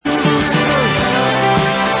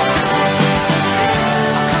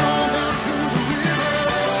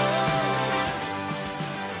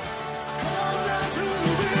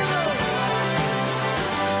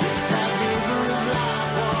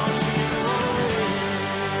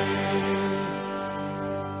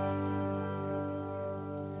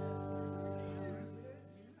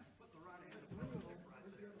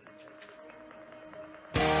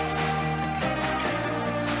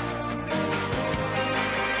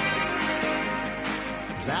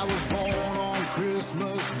I was born on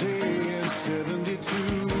Christmas Day in '72.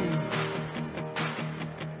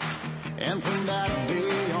 And from that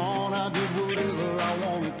day on, I did whatever I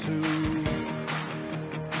wanted to.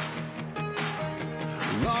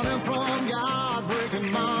 Running from God, breaking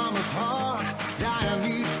mama's heart, dying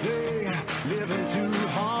each day, living too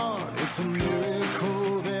hard. It's a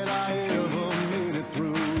miracle that I ever made it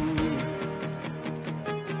through.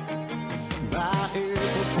 By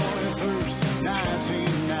April 21st,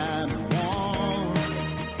 1991,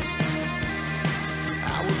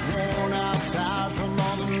 I was worn outside from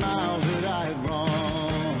all the miles that I had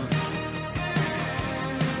run.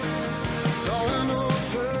 Saw an old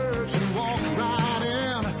church and walked right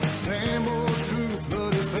in. Same old truth,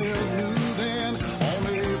 but it felt new then.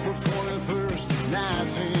 Only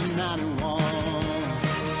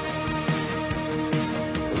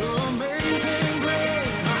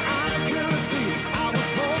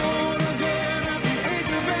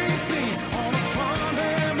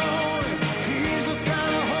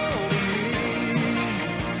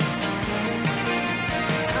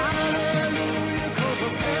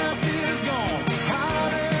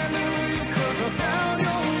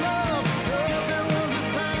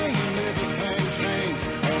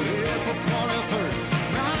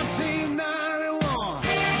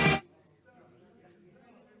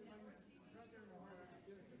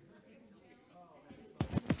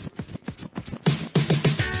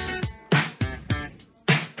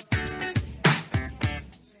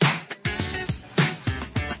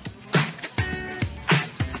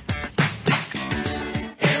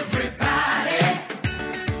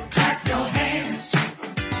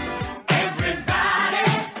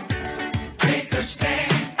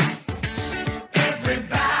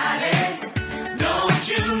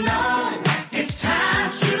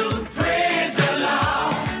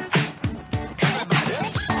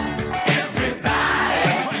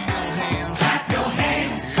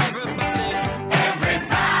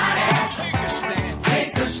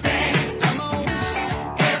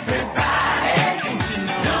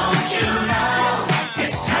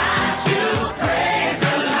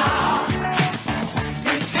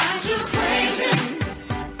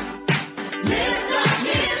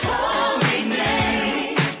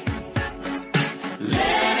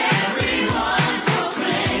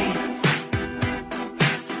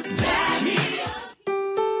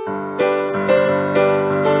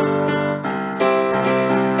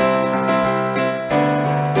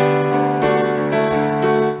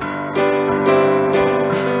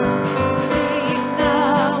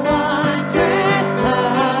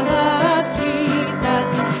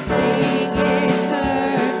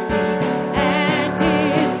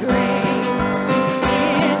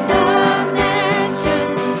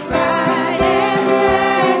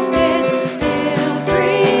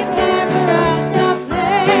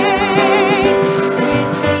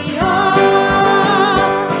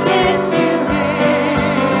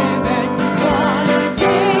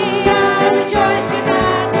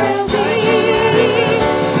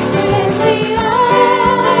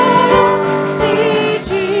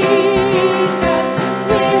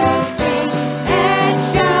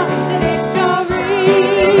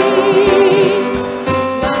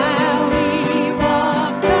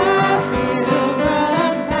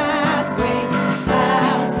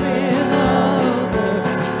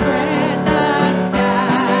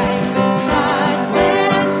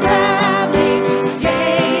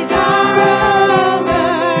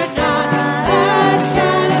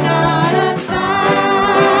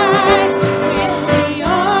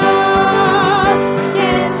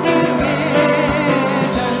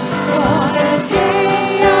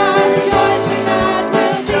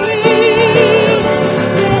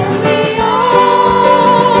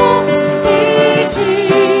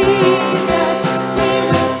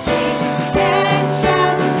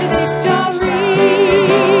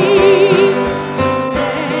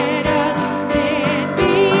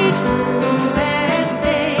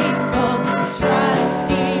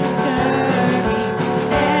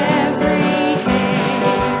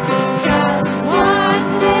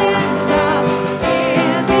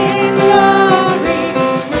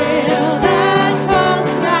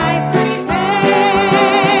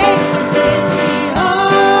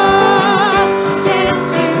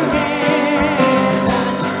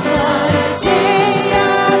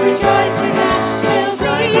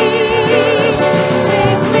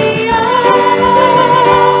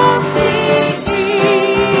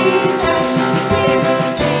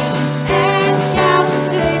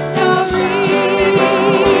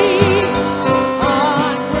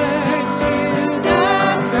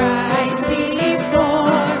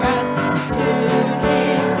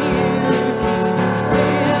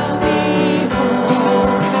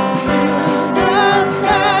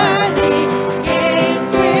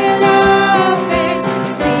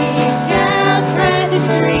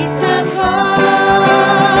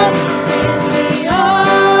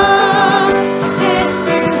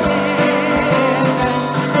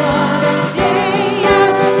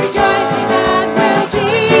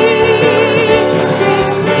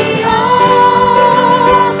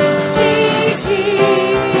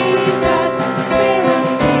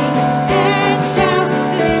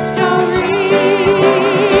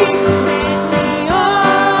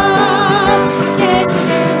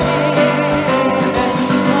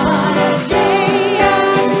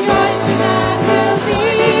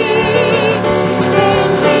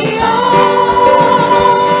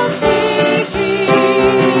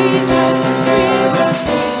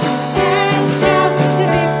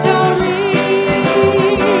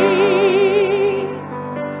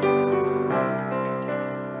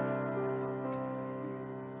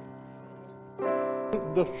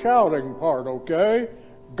the shouting part, okay?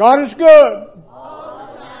 God is good. All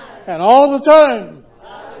the time. And all the time.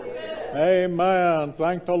 God is good. Amen.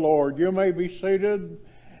 Thank the Lord. You may be seated,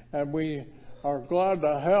 and we are glad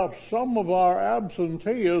to have some of our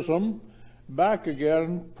absenteeism back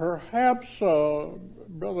again. Perhaps,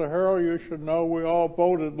 Brother Harold, you should know we all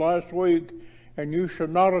voted last week, and you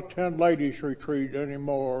should not attend ladies' retreat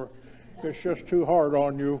anymore. It's just too hard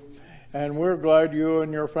on you. And we're glad you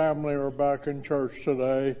and your family are back in church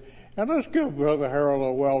today. And let's give Brother Harold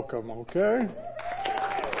a welcome, okay?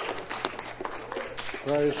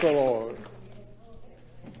 Praise the Lord.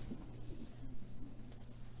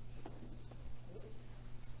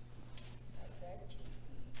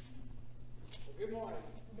 Good morning.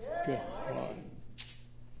 Good morning.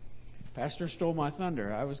 Pastor stole my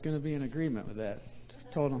thunder. I was going to be in agreement with that.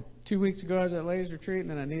 Told him 2 weeks ago I was at ladies' retreat, and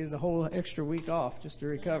then I needed a whole extra week off just to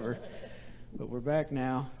recover. But we're back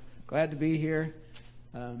now. Glad to be here.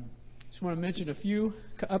 Just want to mention a few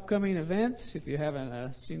upcoming events. If you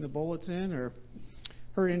haven't seen the bulletin or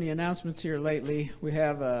heard any announcements here lately, we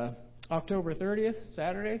have October 30th,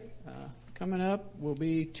 Saturday, coming up. Will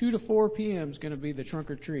be 2 to 4 p.m. is going to be the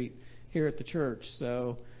trunk or treat here at the church.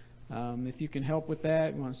 So if you can help with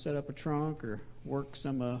that, you want to set up a trunk or work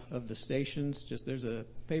some of the stations, just there's a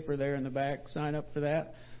paper there in the back. Sign up for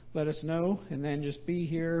that. Let us know, and then just be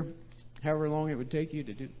here however long it would take you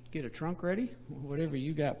to get a trunk ready, whatever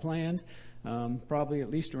you got planned. Probably at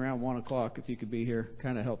least around 1 o'clock if you could be here,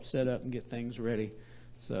 kind of help set up and get things ready.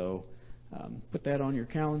 So put that on your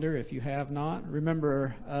calendar if you have not.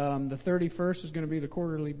 Remember, the 31st is going to be the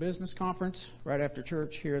quarterly business conference right after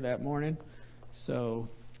church here that morning. So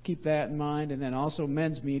keep that in mind. And then also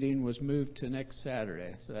men's meeting was moved to next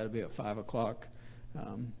Saturday. So that'll be at 5 o'clock.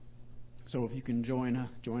 So if you can join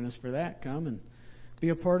us for that, come and be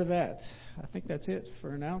a part of that. I think that's it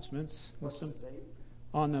for announcements.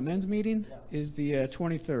 On the men's meeting is the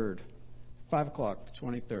 23rd, 5 o'clock, the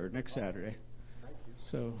 23rd, next Saturday.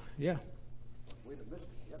 So, yeah.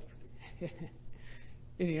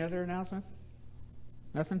 Any other announcements?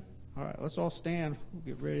 Nothing? All right, let's all stand. We'll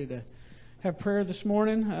get ready to have prayer this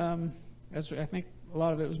morning. As I think a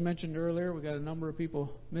lot of it was mentioned earlier, we got a number of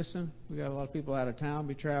people missing. We got a lot of people out of town,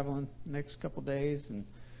 be traveling the next couple days, and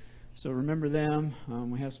so remember them.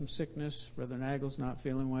 We have some sickness. Brother Nagel's not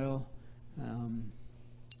feeling well.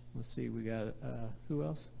 Let's see, we got who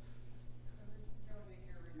else?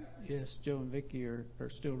 Yes, Joe and Vicky are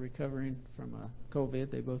still recovering from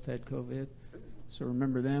COVID. They both had COVID. So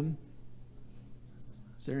remember them.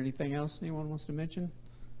 Is there anything else anyone wants to mention?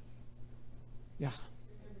 Yeah.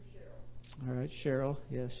 All right, Cheryl.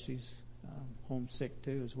 Yes, she's homesick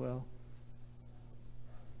too as well.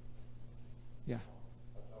 Yeah.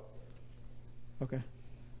 Okay.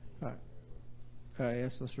 All right.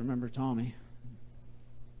 Yes, let's remember Tommy.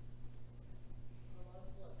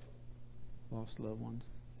 Lost loved ones.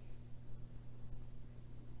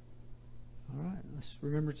 All right. Let's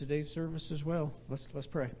remember today's service as well. Let's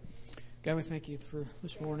pray. God, we thank you for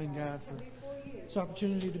this morning, God, for this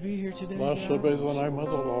opportunity to be here today. Blessed be the name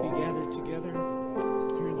of the Lord. Be gathered together.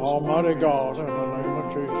 Almighty God, in the name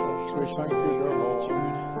of Jesus, we thank you, dear Lord,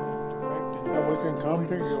 that we can come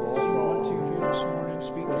to you, O God,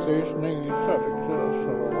 with these needs that exist,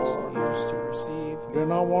 O Lord. Do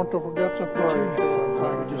not want to forget to pray.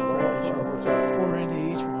 Thank you, Lord. Pour into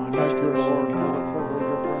each one. Thank you, Lord, for the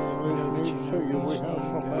privilege of bringing these needs to you. We have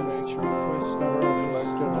so many that are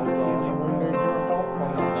afflicted, O God, and we need your help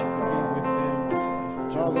on that.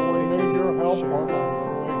 Father, we need your help on them.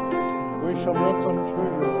 We submit them to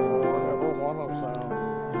you, Lord, every one of them.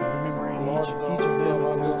 Lord, each of them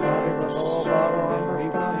that do not even know about or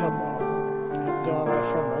understand about. God, I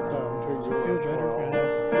submit them to you. Feel better, God.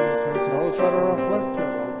 Those that are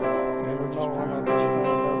afflicted, Lord God, you know and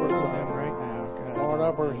understand everything. Lord,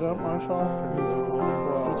 I present myself to you as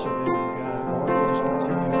well. Each of them, God. Lord, you know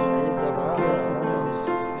and you that I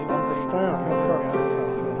understand the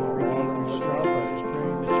circumstances, Lord, and the job that is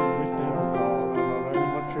praying that you're with them, O God. In the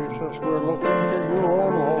name of Jesus, we're looking to you,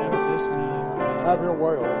 O Lord. Have your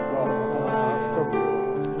way, O God, in the rest of you.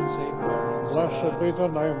 Blessed be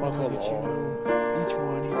the name of the Lord.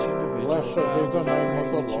 Blessed be the name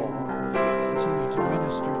of the Lord.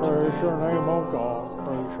 Praise your name, O God.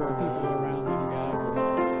 Praise your name.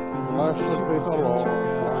 Blessed be the Lord.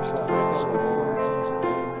 Blessed be the Lord.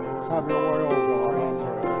 Have your way, O God, I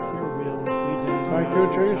pray. Thank you,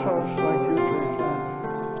 Jesus. Thank you, Jesus.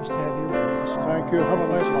 Just have your way. Thank you,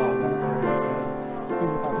 Heavenly Father. Be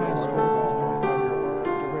with the pastor.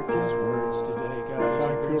 Direct his words today, God.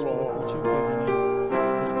 Thank you, Lord. What you've given him.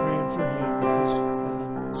 Just praying for him.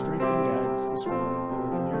 Strength and guidance this morning, Lord.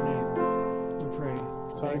 In your name, we pray.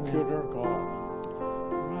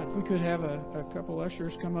 we could have a couple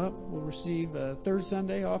ushers come up. We'll receive a third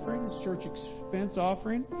Sunday offering. It's church expense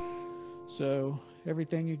offering. So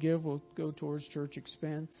everything you give will go towards church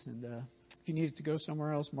expense. And if you need it to go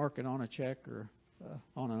somewhere else, mark it on a check or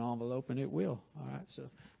on an envelope, and it will. All right, so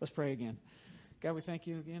let's pray again. God, we thank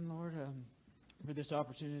you again, Lord, for this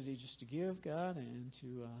opportunity just to give, God, and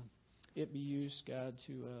to it be used, God,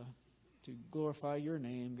 to glorify your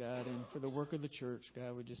name, God, and for the work of the church.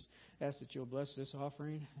 God, we just ask that you'll bless this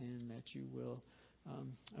offering and that you will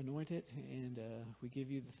anoint it, and we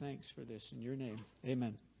give you the thanks for this in your name.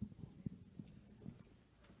 Amen.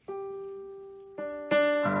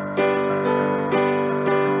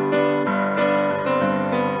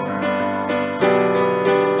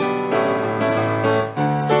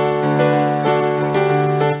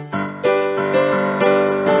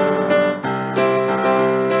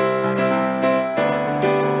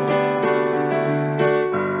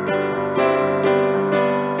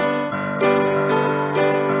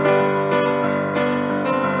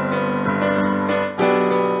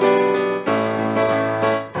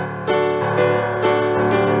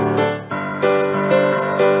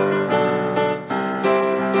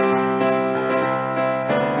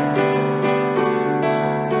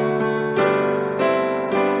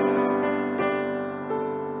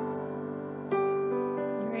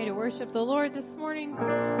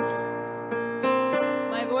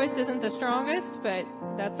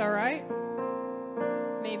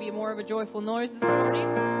 Joyful noise this morning.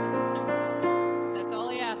 That's all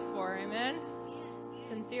he asks for. Amen.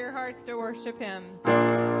 Sincere hearts to worship him.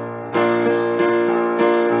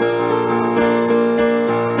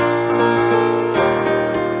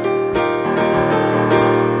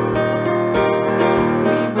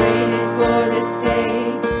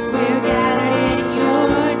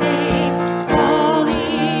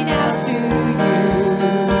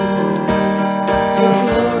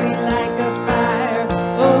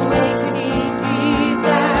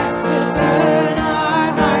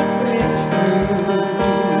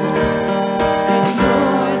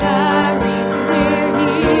 Your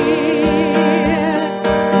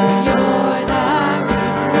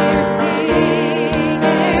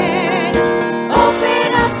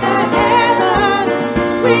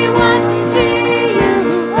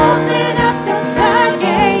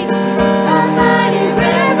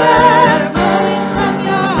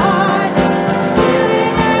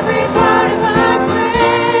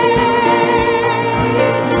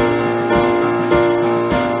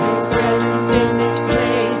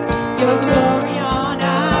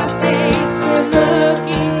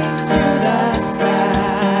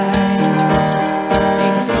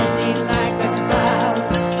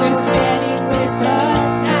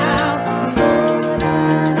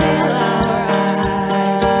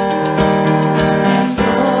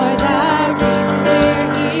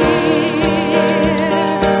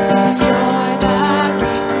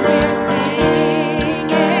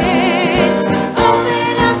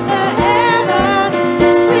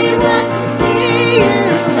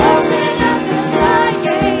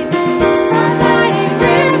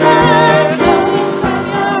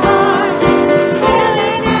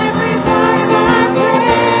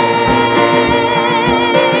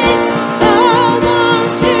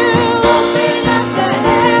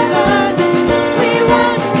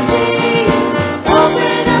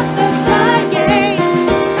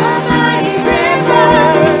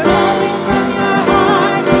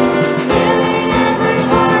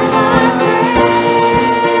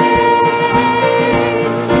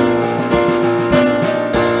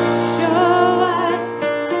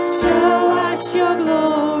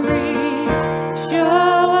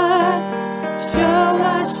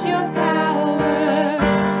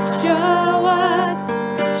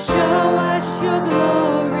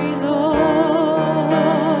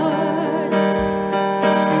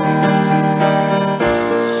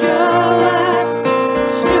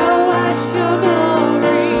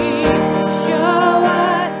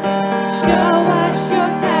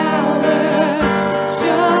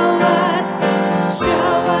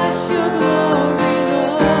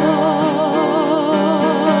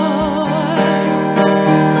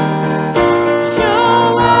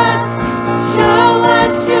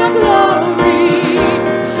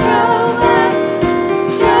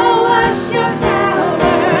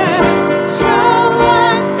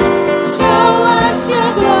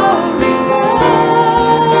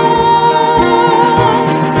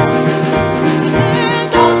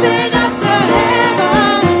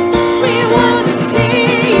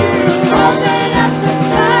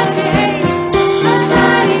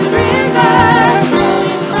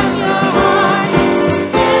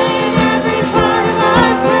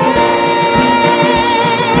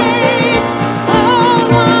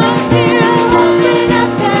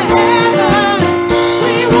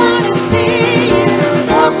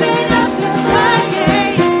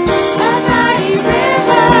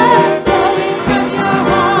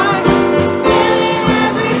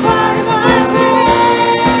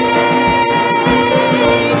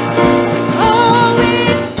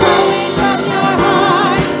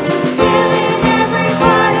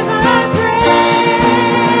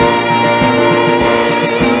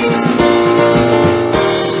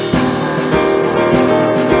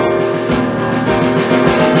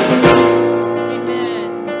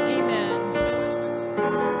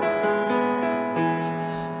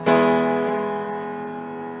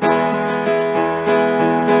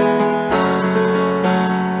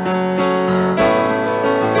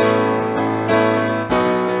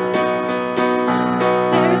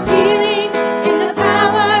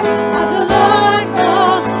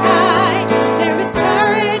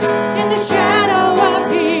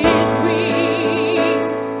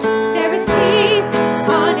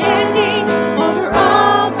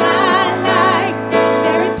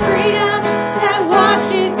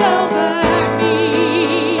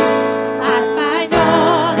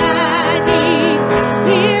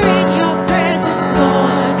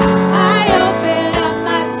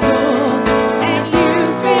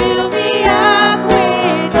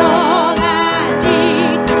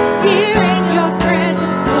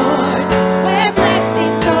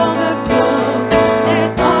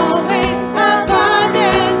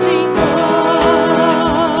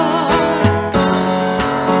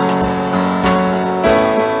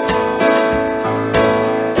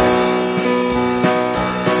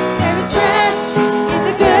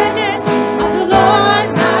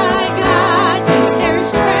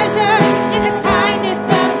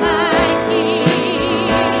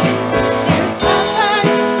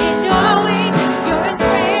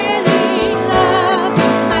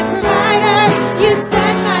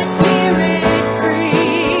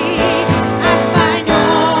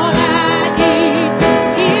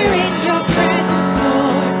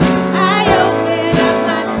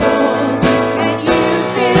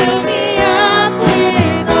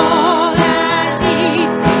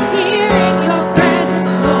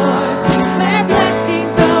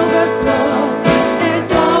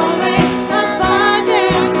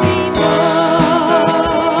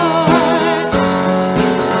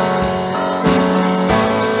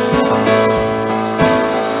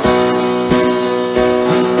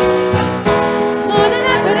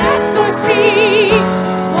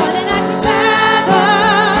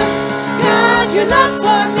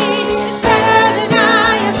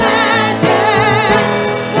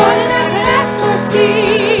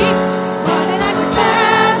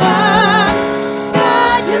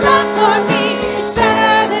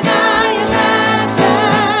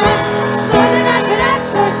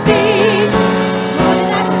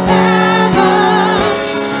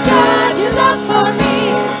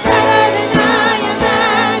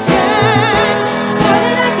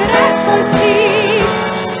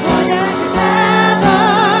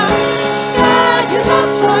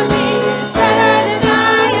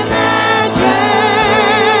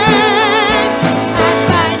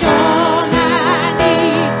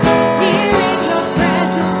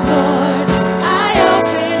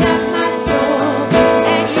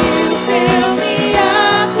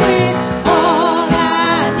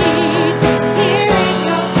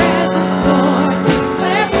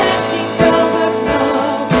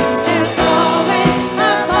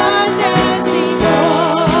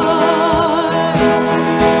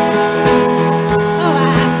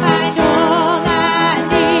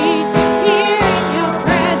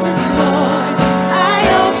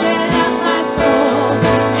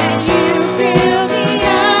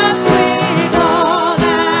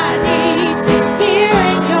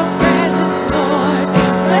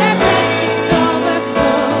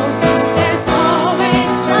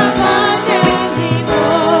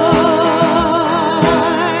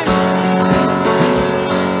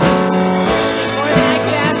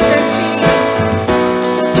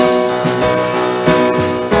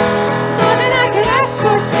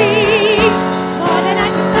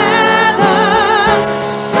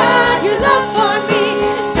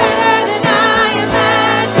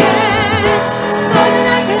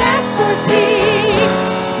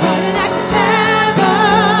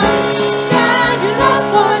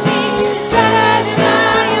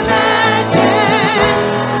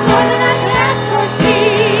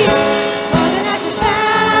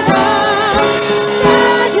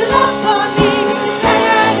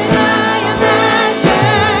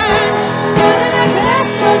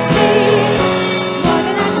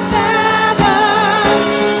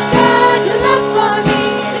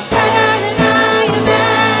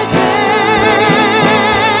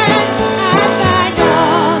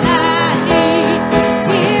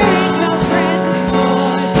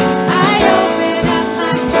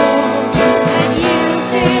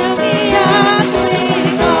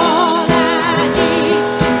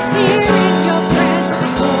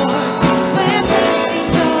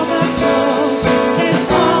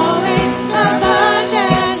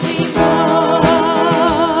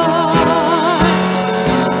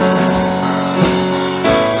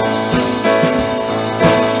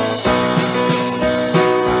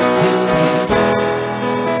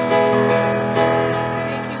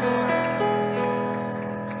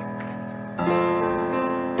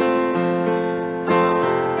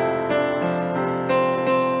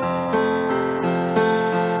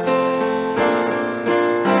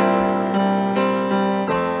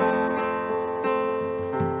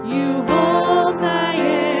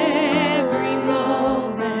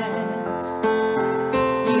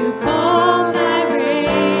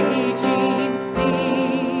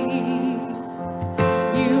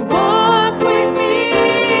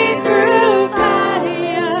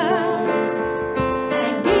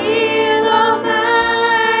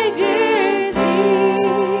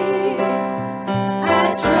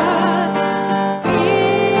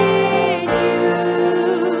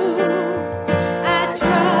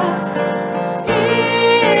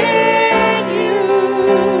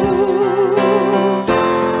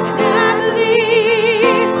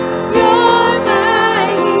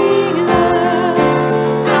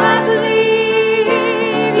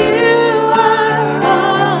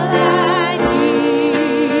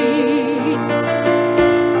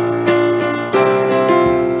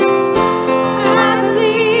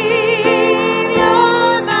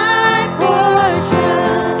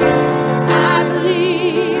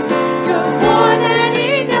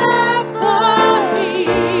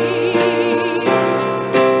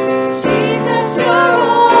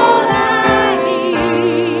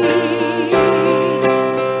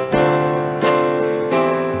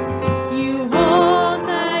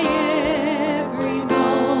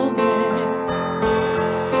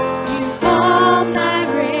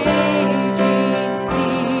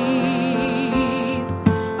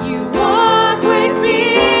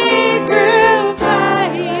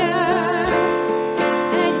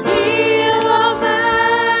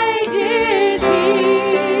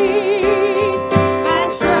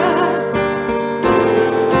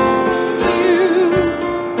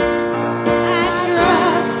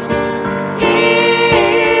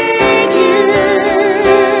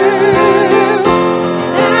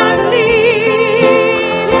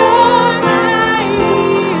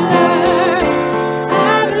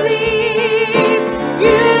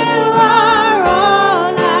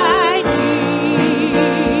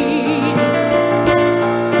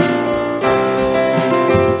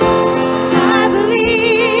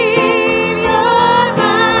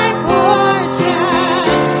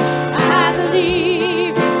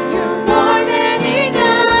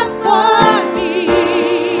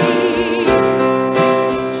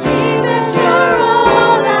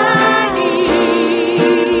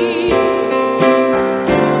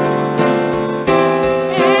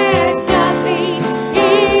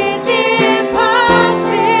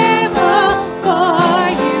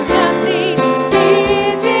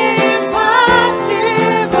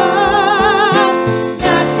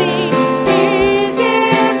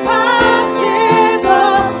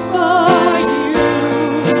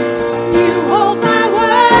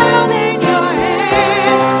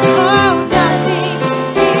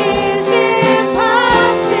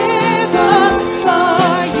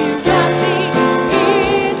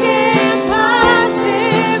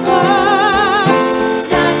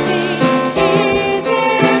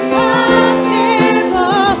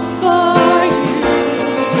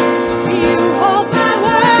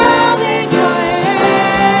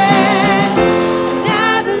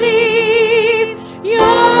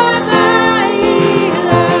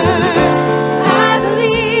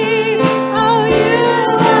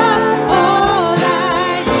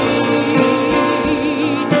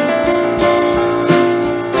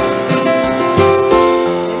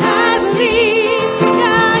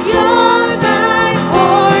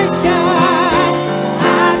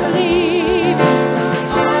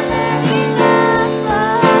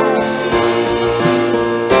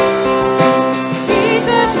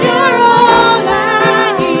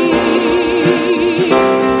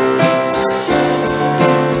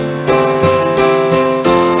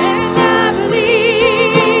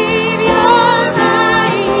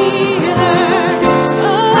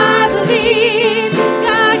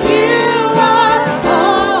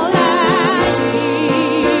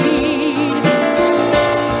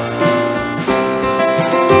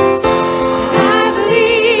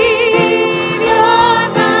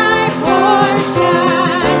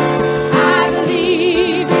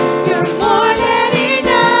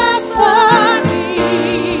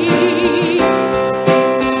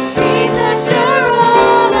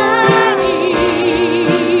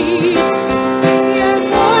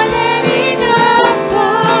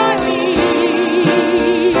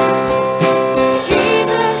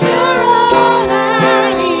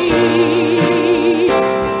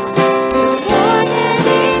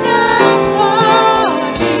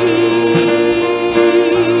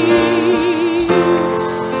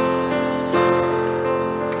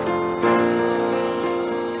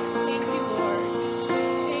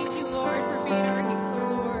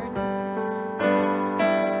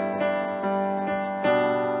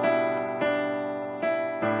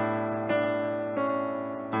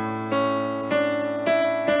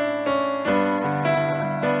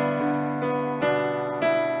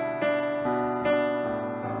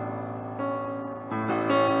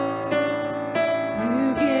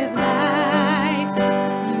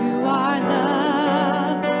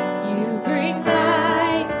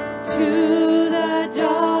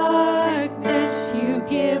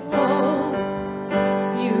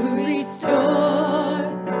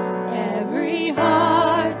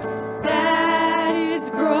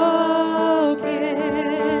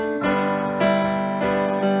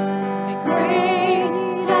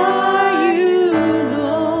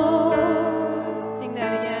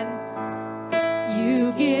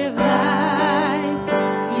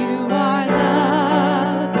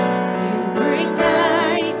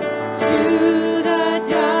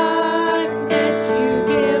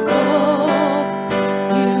Give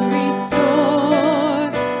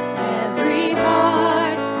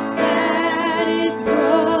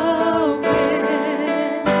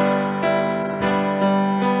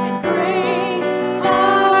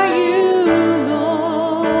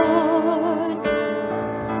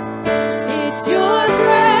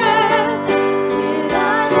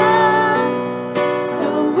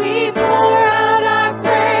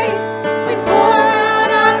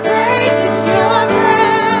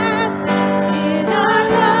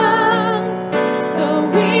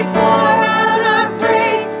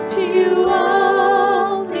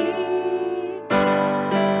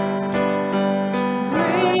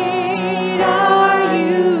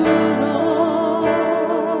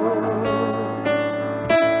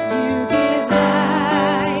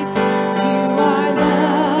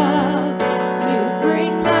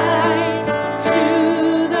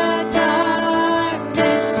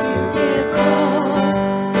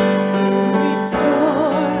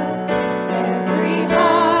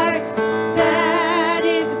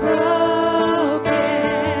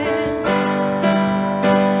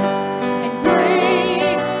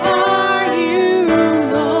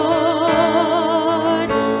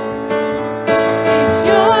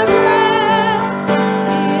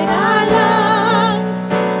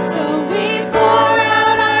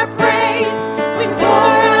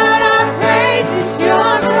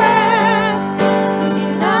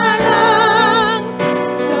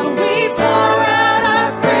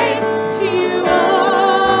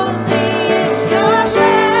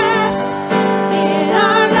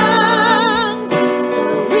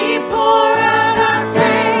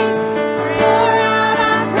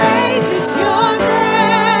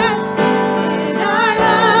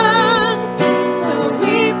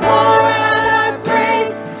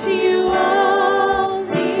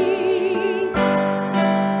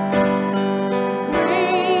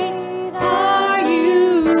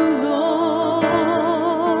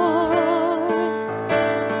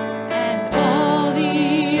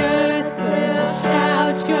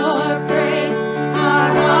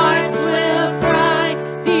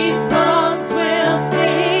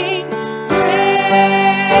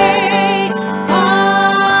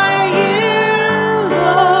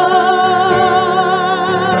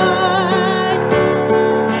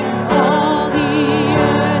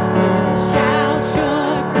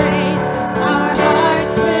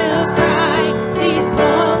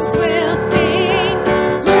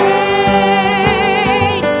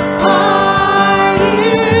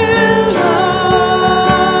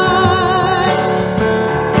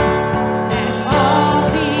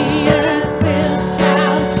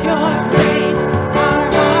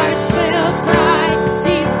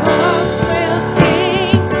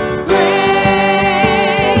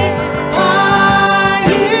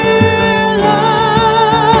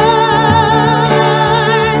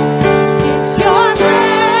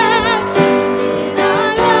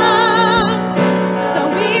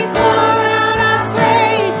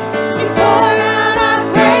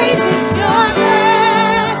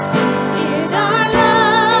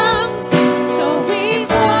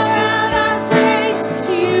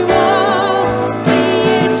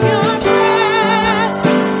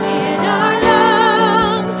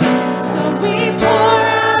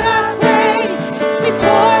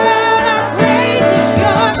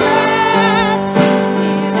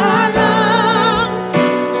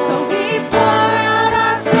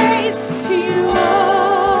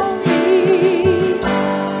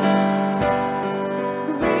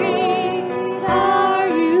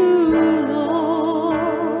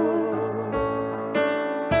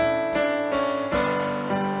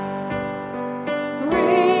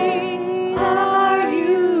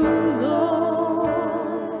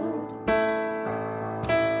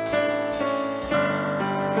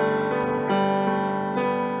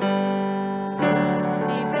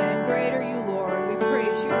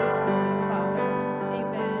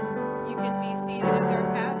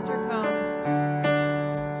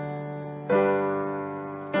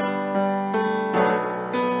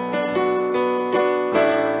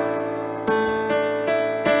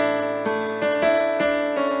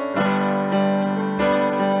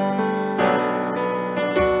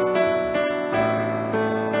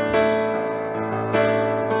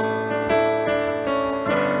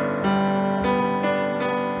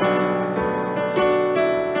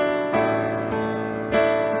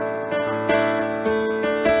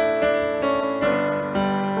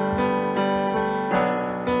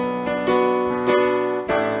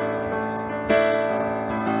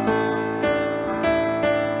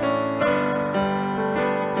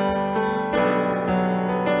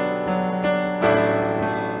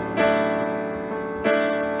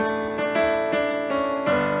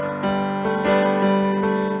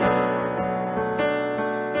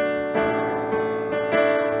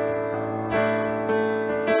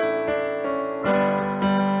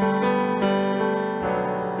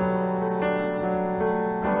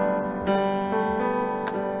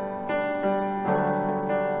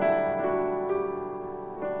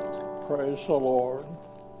the Lord.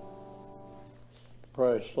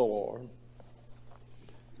 Praise the Lord.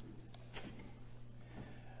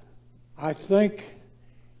 I think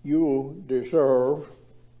you deserve,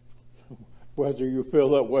 whether you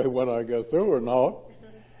feel that way when I go through or not,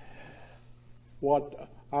 what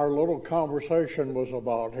our little conversation was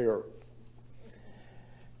about here.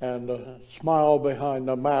 And the smile behind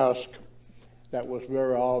the mask, that was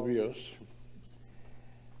very obvious.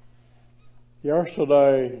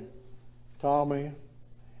 Yesterday, Tommy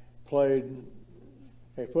played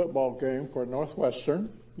a football game for Northwestern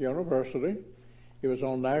University. It was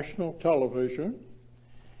on national television.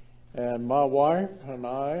 And my wife and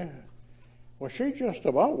I, well, she just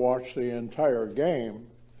about watched the entire game.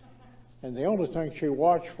 And the only thing she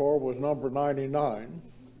watched for was number 99.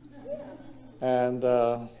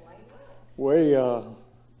 And we,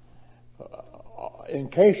 in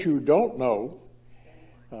case you don't know,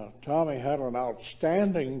 Tommy had an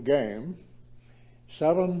outstanding game.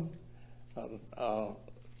 7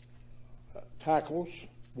 tackles,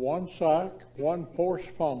 1 sack, 1 forced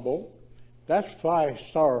fumble. That's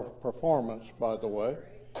 5-star performance, by the way.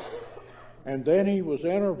 And then he was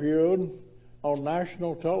interviewed on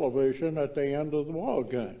national television at the end of the ball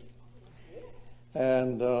game.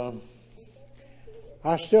 And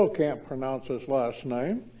I still can't pronounce his last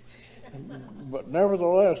name. But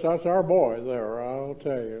nevertheless, that's our boy there, I'll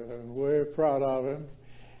tell you. And we're proud of him.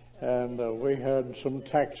 And we had some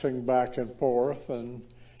texting back and forth. And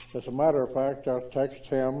as a matter of fact, I texted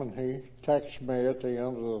him and he texted me at the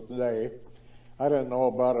end of the day. I didn't know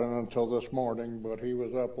about it until this morning, but he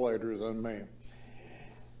was up later than me.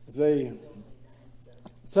 The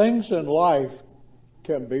things in life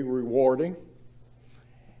can be rewarding.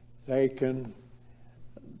 They can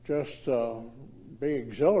just be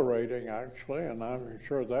exhilarating, actually, and I'm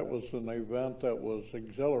sure that was an event that was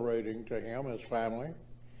exhilarating to him, his family.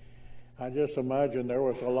 I just imagine there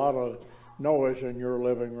was a lot of noise in your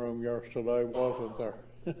living room yesterday, wasn't there?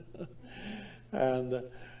 And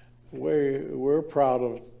we're proud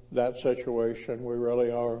of that situation. We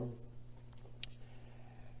really are.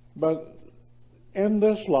 But in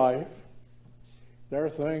this life, there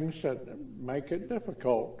are things that make it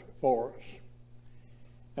difficult for us.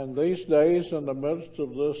 And these days, in the midst of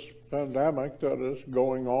this pandemic that is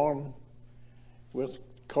going on with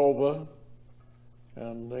COVID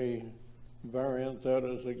and the variant that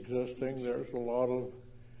is existing, there's a lot of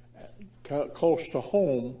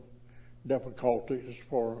close-to-home difficulties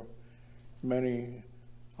for many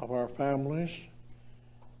of our families.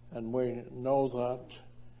 And we know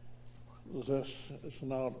that this is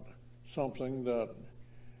not something that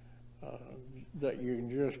you can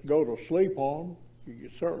just go to sleep on.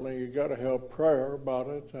 You got to have prayer about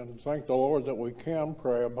it, and thank the Lord that we can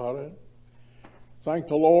pray about it. Thank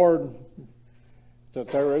the Lord that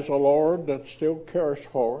there is a Lord that still cares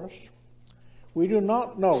for us. We do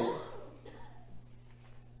not know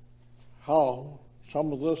how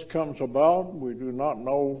some of this comes about. We do not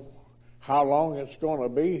know how long it's going to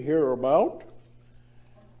be here about,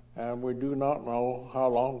 and we do not know how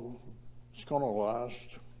long it's going to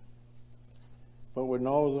last. But we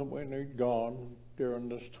know that we need God during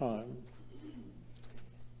this time.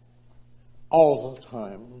 All the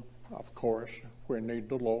time, of course, we need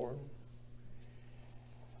the Lord.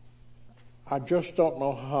 I just don't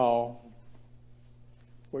know how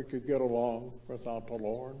we could get along without the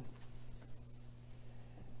Lord.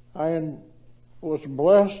 I was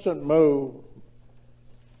blessed and moved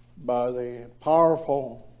by the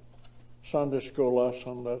powerful Sunday school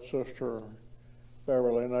lesson that Sister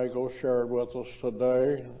Beverly Nagel shared with us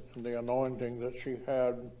today, and the anointing that she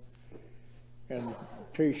had in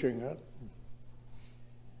teaching it.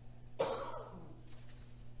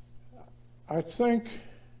 I think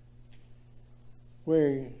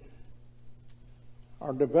we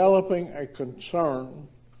are developing a concern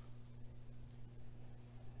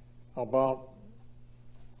about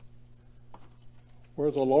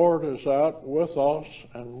where the Lord is at with us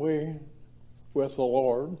and we with the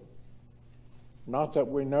Lord. Not that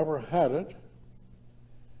we never had it,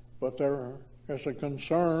 but there is a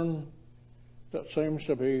concern that seems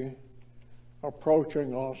to be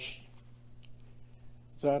approaching us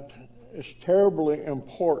that is terribly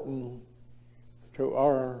important to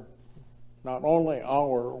our, not only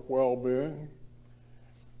our well-being,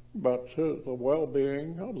 but to the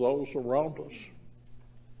well-being of those around us.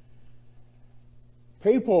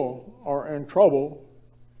 People are in trouble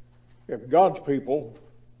if God's people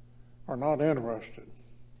are not interested.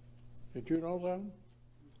 Did you know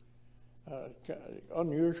that?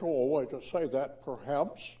 Unusual way to say that,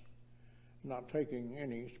 perhaps. Not taking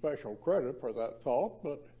any special credit for that thought,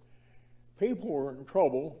 but people are in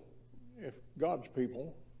trouble if God's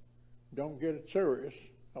people don't get it serious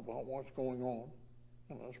about what's going on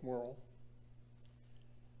in this world.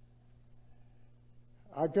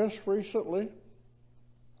 I just recently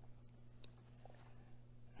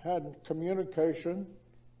had communication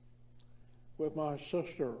with my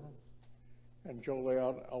sister in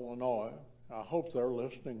Joliet, Illinois. I hope they're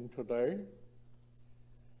listening today.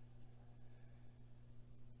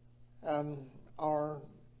 And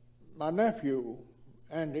my nephew,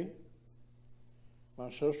 Andy, my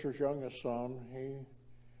sister's youngest son,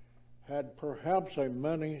 he had perhaps a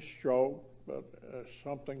mini stroke, but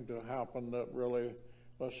something to happen that really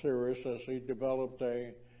was serious as he developed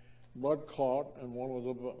a blood clot in one of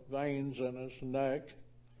the veins in his neck.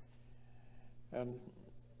 And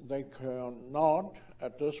they cannot,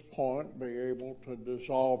 at this point, be able to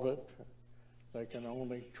dissolve it. They can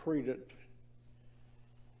only treat it.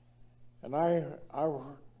 And I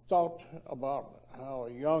thought about how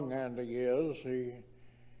young Andy is. He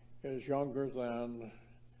is younger than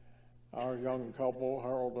our young couple,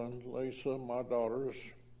 Harold and Lisa, my daughters.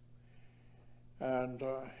 And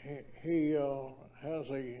he has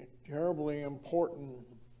a terribly important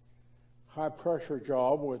high-pressure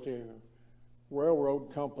job with the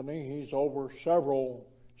railroad company. He's over several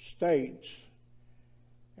states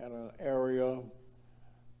in an area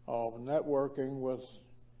of networking with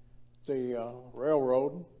the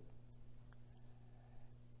railroad.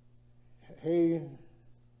 He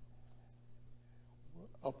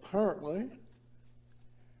apparently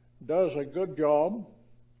does a good job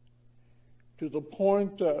to the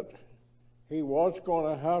point that he was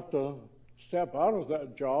going to have to step out of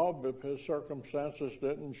that job if his circumstances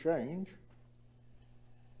didn't change.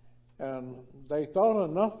 And they thought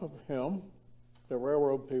enough of him, the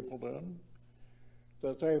railroad people did,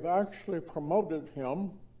 that they've actually promoted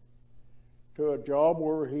him to a job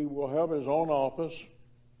where he will have his own office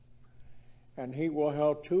and he will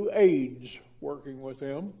have 2 aides working with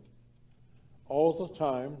him all the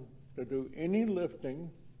time to do any lifting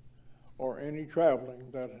or any traveling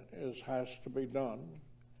that has to be done,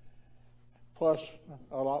 plus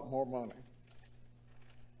a lot more money.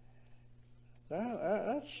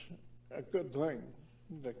 That's a good thing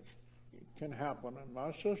that can happen, and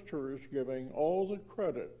my sister is giving all the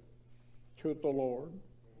credit to the Lord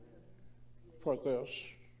for this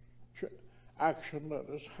action that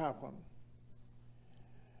has happened.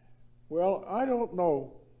 Well, I don't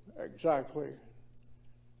know exactly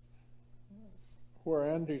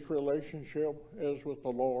where Andy's relationship is with the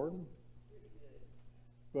Lord,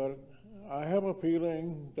 but I have a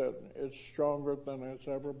feeling that it's stronger than it's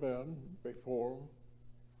ever been before.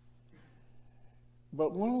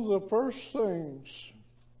 But one of the first things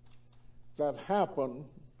that happened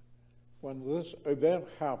when this event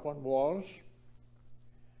happened was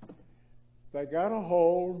they got a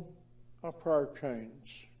hold of prayer chains,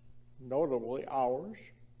 notably ours,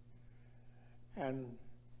 and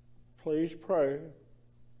please pray.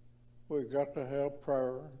 We've got to have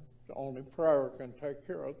prayer. Only prayer can take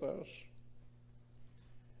care of this.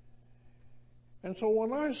 And so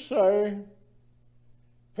when I say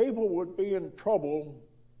people would be in trouble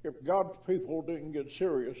if God's people didn't get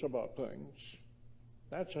serious about things,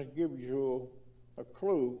 that gives you a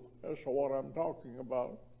clue as to what I'm talking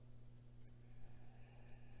about.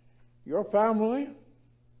 Your family,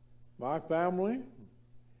 my family,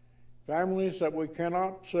 families that we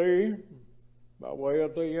cannot see by way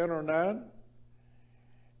of the internet,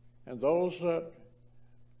 and those that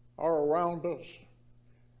are around us,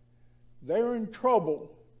 they're in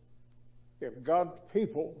trouble if God's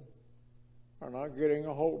people are not getting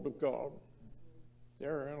a hold of God.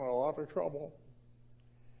 They're in a lot of trouble.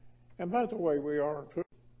 And by the way, we are too,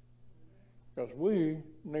 because we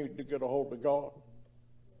need to get a hold of God.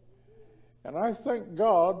 And I thank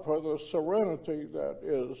God for the serenity that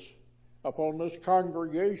is upon this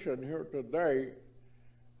congregation here today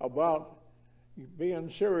about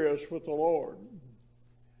being serious with the Lord.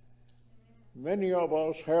 Many of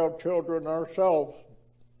us have children ourselves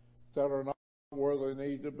that are not where they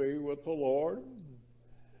need to be with the Lord.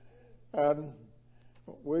 And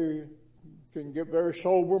we can get very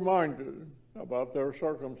sober-minded about their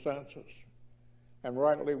circumstances. And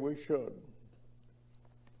rightly we should.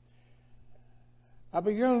 I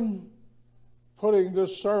began putting this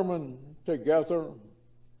sermon together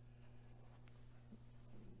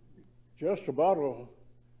just about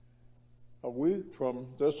a week from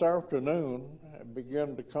this afternoon. It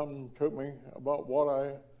began to come to me about what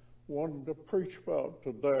I wanted to preach about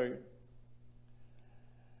today.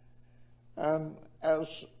 And as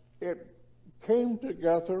it came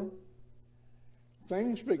together,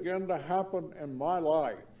 things began to happen in my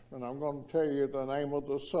life and I'm going to tell you the name of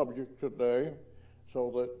the subject today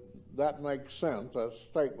so that makes sense, that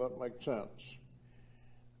statement makes sense.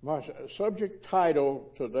 My subject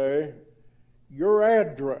title today, Your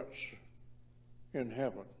Address in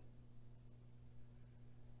Heaven.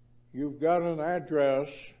 You've got an address,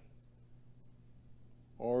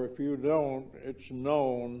 or if you don't, it's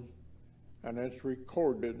known and it's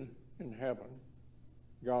recorded in heaven.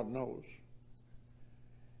 God knows.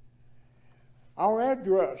 Our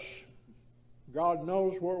address, God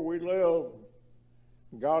knows where we live.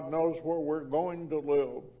 God knows where we're going to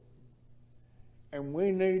live. And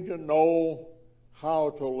we need to know how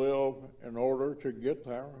to live in order to get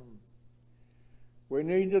there. We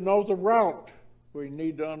need to know the route. We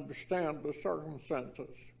need to understand the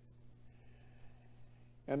circumstances.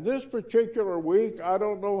 And this particular week, I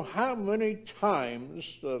don't know how many times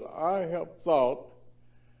that I have thought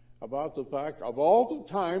about the fact of all the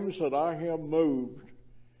times that I have moved,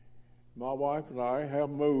 my wife and I have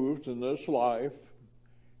moved in this life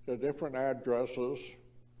to different addresses.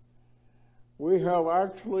 We have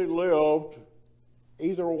actually lived,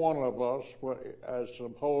 either one of us, as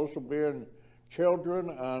opposed to being children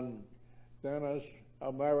and then as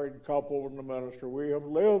a married couple in the ministry, we have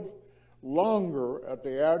lived longer at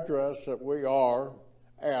the address that we are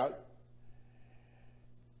at,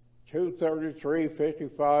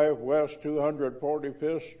 23355 West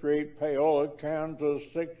 245th Street, Paola, Kansas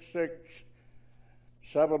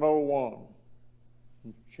 66701.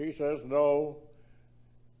 She says no,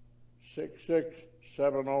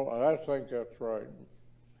 6670. I think that's right.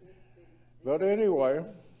 But anyway,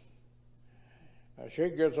 she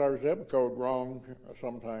gets our zip code wrong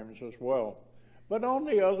sometimes as well. But on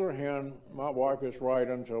the other hand, my wife is right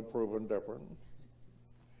until proven different.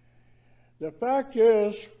 The fact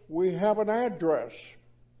is, we have an address.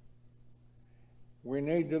 We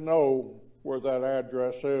need to know where that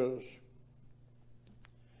address is.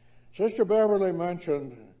 Sister Beverly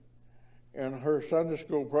mentioned in her Sunday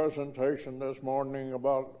school presentation this morning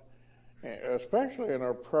about, especially in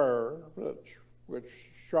her prayer, which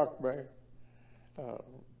struck my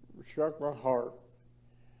heart,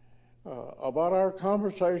 about our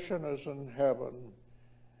conversation is in heaven.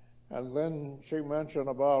 And then she mentioned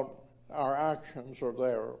about our actions are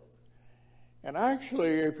there. And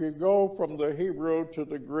actually, if you go from the Hebrew to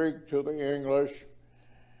the Greek to the English,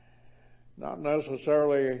 not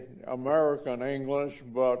necessarily American English,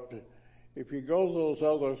 but if you go those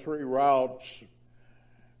other three routes,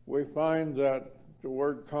 we find that the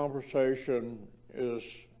word conversation is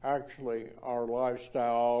actually our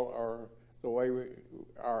lifestyle, or the way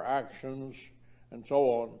our actions, and so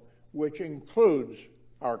on, which includes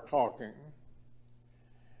our talking.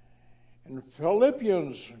 In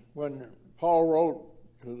Philippians, when Paul wrote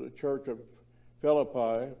to the church of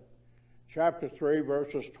Philippi, chapter 3,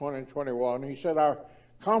 verses 20 and 21, he said, our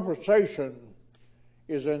conversation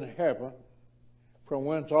is in heaven, from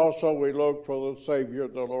whence also we look for the Savior,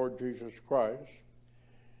 the Lord Jesus Christ.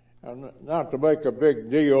 And not to make a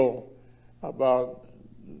big deal about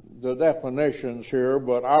the definitions here,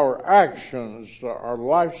 but our actions, our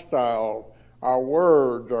lifestyle, our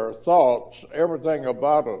words, our thoughts, everything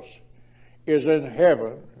about us is in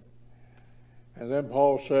heaven. And then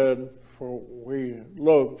Paul said, for we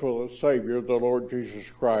look for the Savior, the Lord Jesus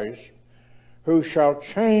Christ, who shall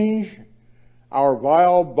change our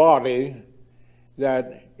vile body,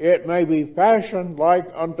 that it may be fashioned like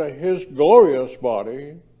unto his glorious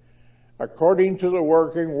body, according to the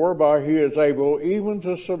working whereby he is able even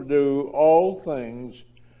to subdue all things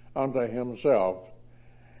unto himself.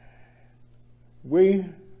 We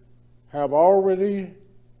have already,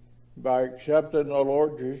 by accepting the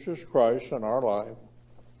Lord Jesus Christ in our life,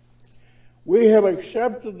 we have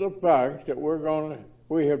accepted the fact that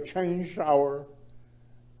we have changed our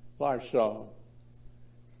lifestyle.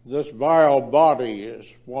 This vile body is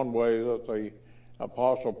one way that the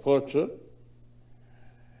apostle puts it,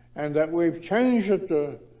 and that we've changed it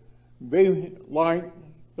to be like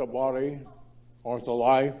the body or the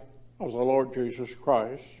life of the Lord Jesus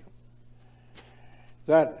Christ.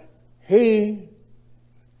 That he,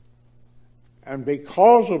 and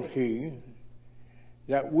because of he,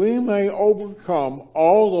 that we may overcome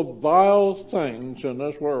all the vile things in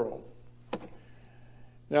this world.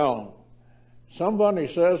 Now, somebody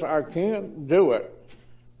says, I can't do it.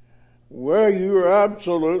 Well, you're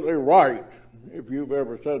absolutely right. If you've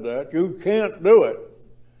ever said that, you can't do it,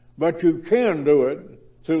 but you can do it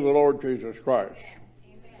through the Lord Jesus Christ.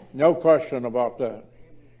 Amen. No question about that.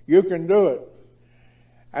 You can do it.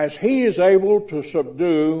 As he is able to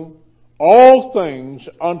subdue all things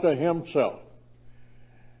unto himself.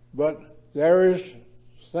 But there is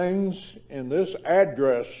things in this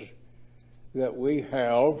address that we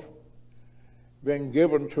have been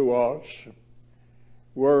given to us,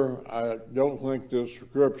 where I don't think the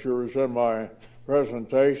scripture is in my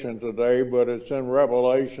presentation today, but it's in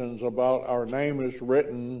Revelations about our name is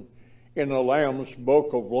written in the Lamb's book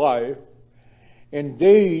of life.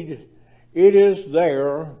 Indeed, it is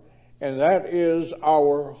there, and that is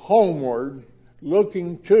our homeward,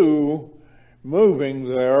 looking to, moving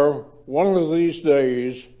there one of these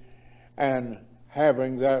days, and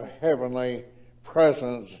having that heavenly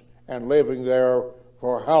presence and living there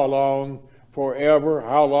for how long? Forever.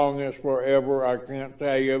 How long is forever? I can't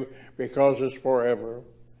tell you, because it's forever.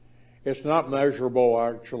 It's not measurable,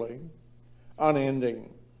 actually. Unending.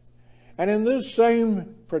 And in this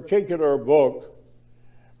same particular book,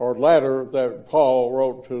 or letter that Paul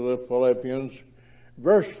wrote to the Philippians,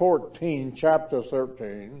 verse 14, chapter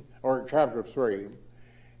 13, or chapter 3,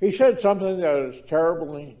 he said something that is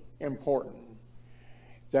terribly important.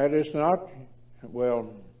 That is not,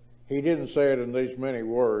 well, he didn't say it in these many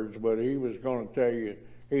words, but he was going to tell you,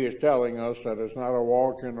 he is telling us that it's not a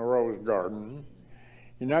walk in the rose garden.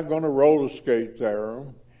 You're not going to roller skate there.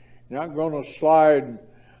 You're not going to slide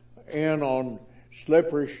in on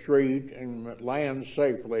slippery street and land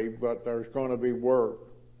safely, but there's going to be work.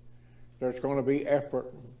 There's going to be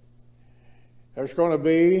effort. There's going to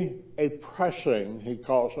be a pressing, he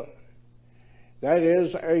calls it. That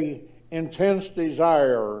is a intense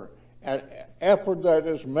desire, an effort that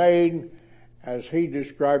is made, as he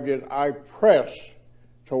described it, I press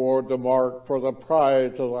toward the mark for the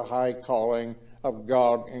prize of the high calling of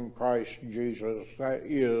God in Christ Jesus. That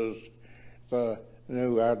is the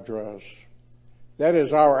new address. That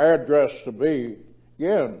is our address to be.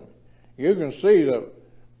 Again, you can see that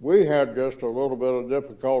we had just a little bit of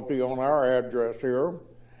difficulty on our address here,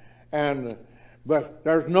 but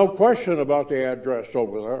there's no question about the address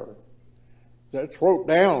over there. That's wrote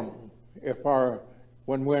down.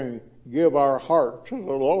 When we give our heart to the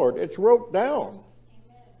Lord, it's wrote down.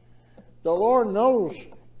 The Lord knows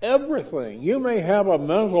everything. You may have a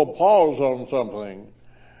mental pause on something,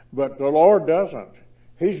 but the Lord doesn't.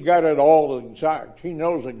 He's got it all exact. He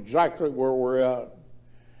knows exactly where we're at.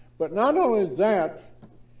 But not only that,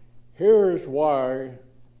 here's why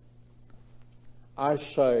I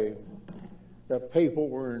say that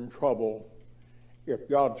people are in trouble if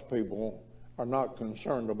God's people are not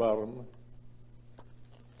concerned about them.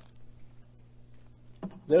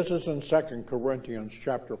 This is in 2 Corinthians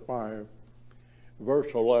chapter 5, verse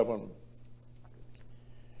 11.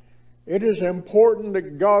 It is important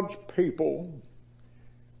that God's people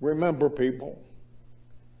remember people.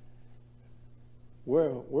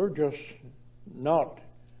 We're just not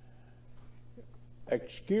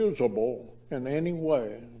excusable in any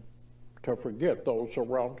way to forget those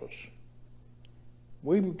around us.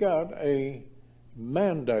 We've got a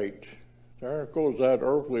mandate. There goes that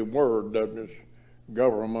earthly word that is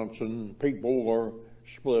governments and people are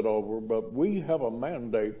split over, but we have a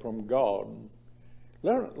mandate from God.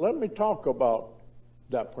 Let me talk about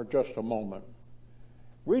that for just a moment.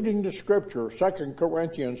 Reading the scripture, 2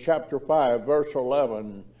 Corinthians chapter 5, verse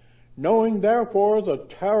 11, knowing therefore the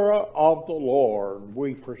terror of the Lord,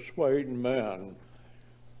 we persuade men.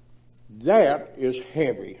 That is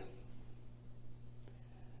heavy.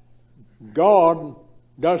 God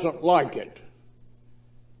doesn't like it.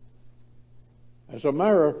 As a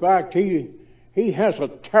matter of fact, He has a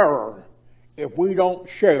terror if we don't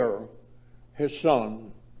share His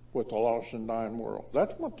Son with the lost and dying world.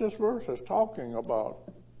 That's what this verse is talking about.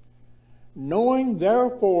 Knowing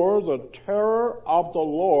therefore the terror of the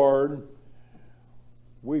Lord,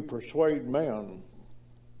 we persuade men.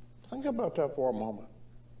 Think about that for a moment.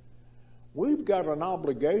 We've got an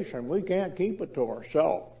obligation. We can't keep it to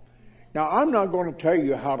ourselves. Now, I'm not going to tell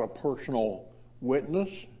you how to personal witness.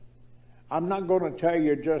 I'm not going to tell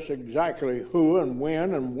you just exactly who and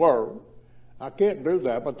when and where. I can't do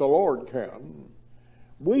that, but the Lord can.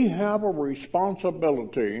 We have a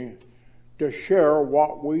responsibility to share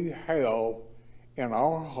what we have in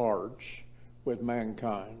our hearts with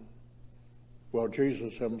mankind. Well,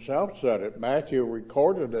 Jesus himself said it. Matthew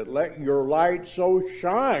recorded it. Let your light so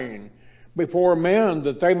shine before men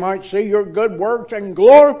that they might see your good works and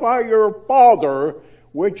glorify your Father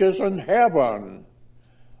which is in heaven.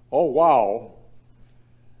 Oh, wow.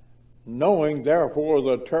 Knowing therefore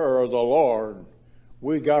the terror of the Lord,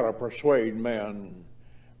 we got to persuade men.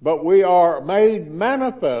 But we are made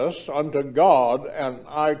manifest unto God, and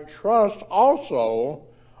I trust also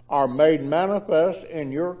are made manifest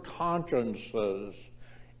in your consciences.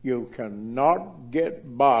 You cannot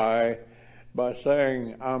get by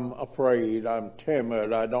saying, I'm afraid, I'm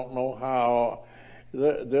timid, I don't know how,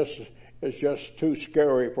 this is just too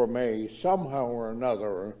scary for me. Somehow or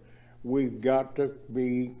another, we've got to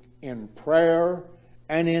be in prayer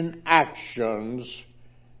and in actions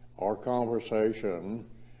or conversation,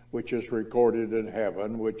 which is recorded in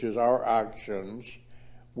heaven, which is our actions.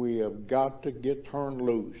 We have got to get turned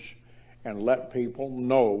loose and let people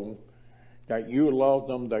know that you love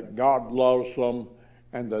them, that God loves them,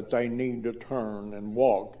 and that they need to turn and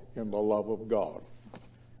walk in the love of God.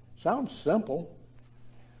 Sounds simple,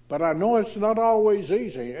 but I know it's not always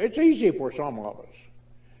easy. It's easy for some of us.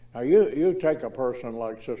 Now, you take a person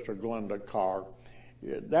like Sister Glenda Carr.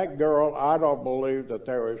 That girl, I don't believe that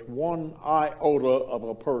there is one iota of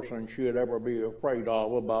a person she would ever be afraid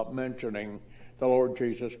of about mentioning the Lord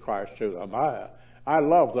Jesus Christ to them. I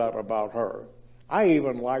love that about her. I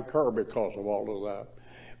even like her because of all of that.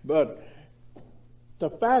 But the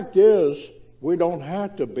fact is, we don't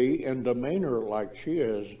have to be in demeanor like she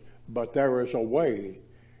is, but there is a way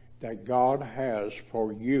that God has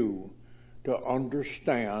for you to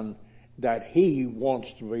understand that He wants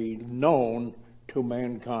to be known to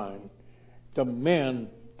mankind. The men,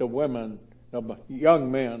 the women, the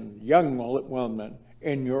young men, young women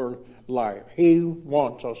in your life. He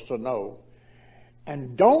wants us to know.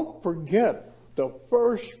 And don't forget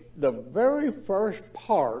the very first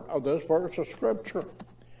part of this verse of Scripture.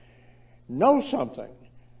 Know something,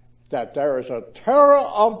 that there is a terror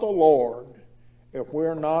of the Lord if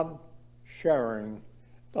we're not sharing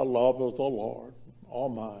the love of the Lord. Oh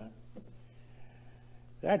my.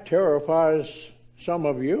 That terrifies some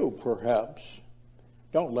of you, perhaps.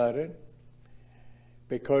 Don't let it.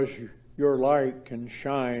 Because your light can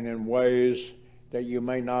shine in ways that you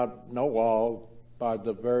may not know of by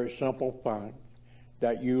the very simple fact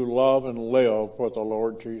that you love and live for the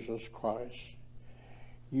Lord Jesus Christ.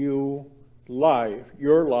 Your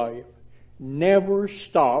life never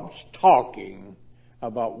stops talking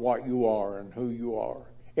about what you are and who you are.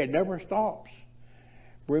 It never stops.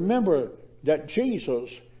 Remember that Jesus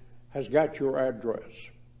has got your address,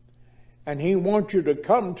 and He wants you to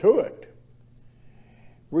come to it.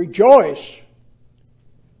 Rejoice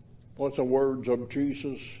was the words of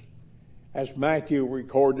Jesus as Matthew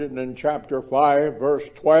recorded in chapter 5, verse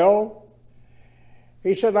 12.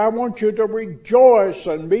 He said, I want you to rejoice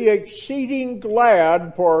and be exceeding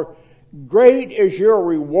glad, for great is your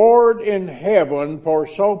reward in heaven, for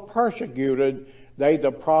so persecuted they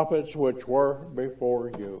the prophets which were before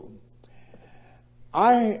you.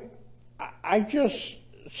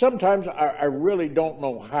 Sometimes I really don't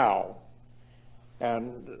know how,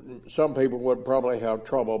 and some people would probably have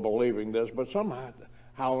trouble believing this, but somehow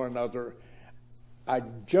or another, I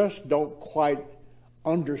just don't quite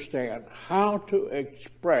understand how to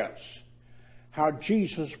express how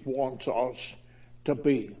Jesus wants us to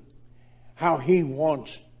be, how He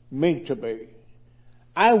wants me to be.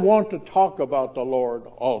 I want to talk about the Lord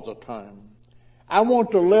all the time. I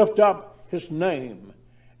want to lift up His name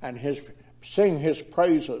and sing His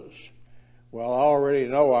praises. Well, I already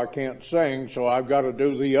know I can't sing, so I've got to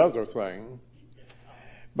do the other thing.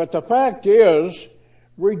 But the fact is,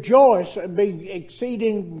 rejoice and be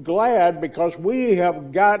exceeding glad, because we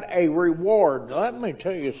have got a reward. Let me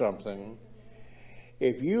tell you something.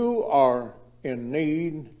 If you are in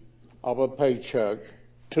need of a paycheck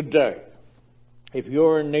today, if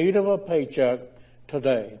you're in need of a paycheck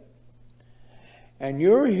today, and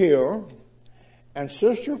you're here, and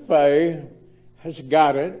Sister Faye has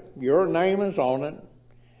got it, your name is on it,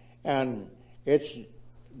 and it's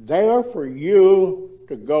there for you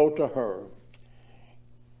to go to her.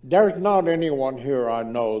 There's not anyone here I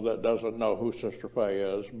know that doesn't know who Sister Faye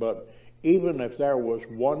is, but even if there was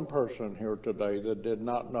one person here today that did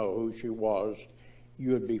not know who she was,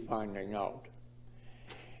 you'd be finding out.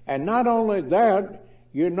 And not only that,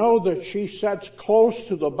 you know that she sits close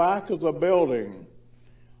to the back of the building,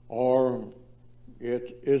 or is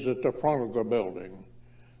it the front of the building?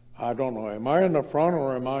 I don't know. Am I in the front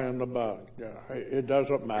or am I in the back? It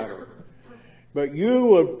doesn't matter. But you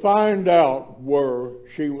would find out where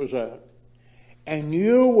she was at. And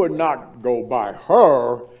you would not go by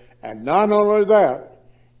her. And not only that,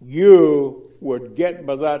 you would get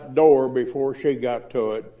by that door before she got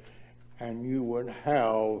to it. And you would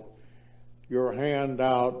have your hand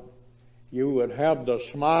out. You would have the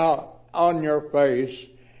smile on your face.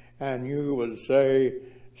 And you would say,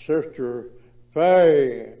 Sister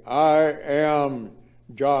Faye, I am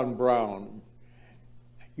John Brown.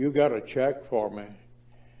 You got a check for me.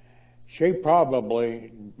 She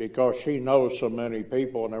probably, because she knows so many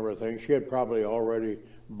people and everything, she'd probably already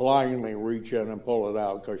blindly reach in and pull it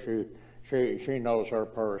out, because she knows her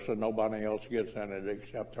purse and nobody else gets in it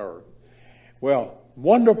except her. Well,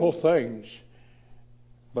 wonderful things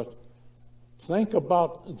But think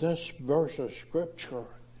about this verse of Scripture.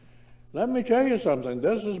 Let me tell you something.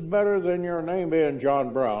 This is better than your name being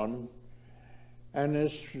John Brown. And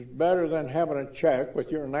it's better than having a check with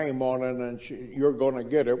your name on it and you're going to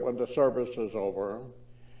get it when the service is over.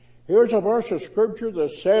 Here's a verse of Scripture that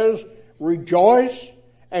says, rejoice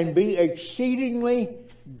and be exceedingly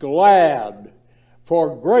glad,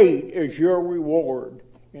 for great is your reward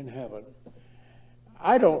in heaven.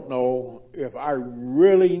 I don't know if I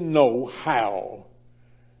really know how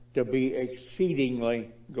to be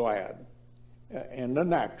exceedingly glad in the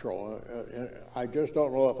natural. I just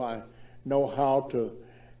don't know if I know how to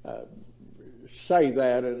say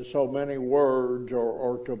that in so many words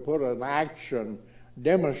or to put an action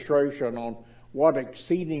demonstration on what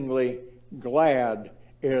exceedingly glad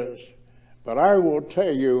is. But I will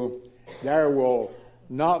tell you, there will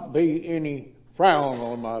not be any frown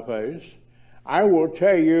on my face. I will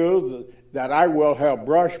tell you that I will have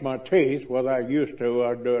brushed my teeth. Well, I used to.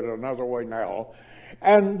 I do it another way now.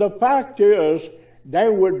 And the fact is,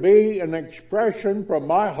 there would be an expression from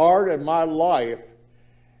my heart and my life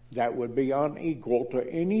that would be unequal to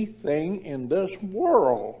anything in this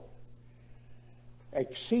world.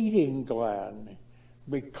 Exceeding glad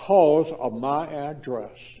because of my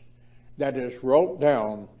address that is wrote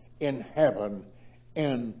down in heaven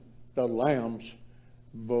in the Lamb's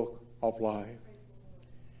book of life.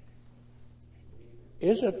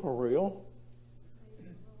 Is it for real?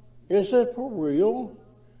 Is it for real?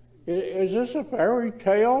 Is this a fairy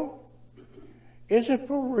tale? Is it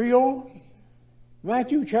for real?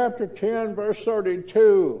 Matthew chapter 10 verse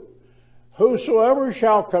 32. Whosoever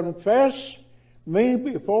shall confess me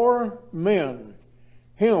before men,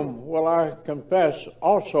 him will I confess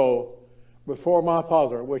also before my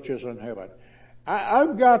Father which is in heaven.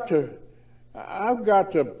 I've got to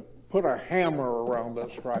put a hammer around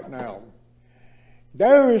this right now.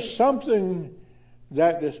 There is something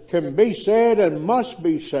that can be said and must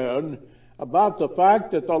be said about the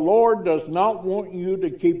fact that the Lord does not want you to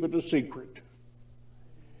keep it a secret.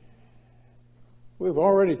 We've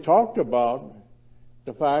already talked about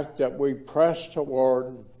the fact that we press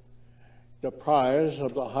toward the prize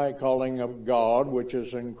of the high calling of God, which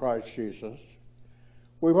is in Christ Jesus.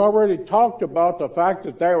 We've already talked about the fact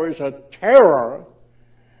that there is a terror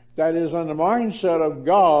that is in the mindset of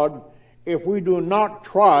God if we do not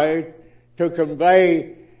try to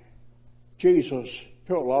convey Jesus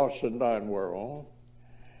to a lost and dying world.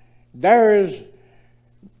 There is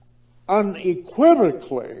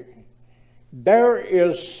unequivocally, there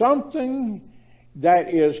is something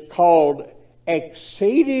that is called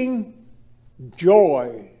exceeding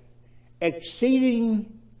joy,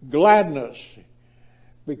 exceeding gladness,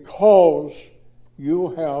 because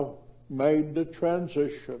you have made the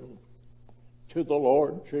transition to the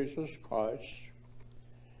Lord Jesus Christ.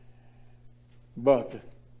 But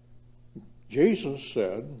Jesus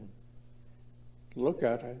said, look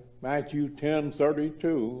at it, Matthew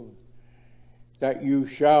 10:32, that you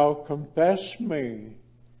shall confess me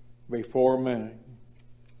before men.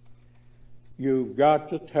 You've got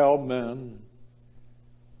to tell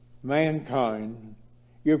mankind,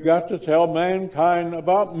 you've got to tell mankind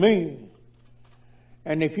about me.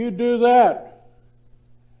 And if you do that,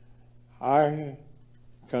 I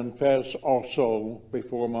confess also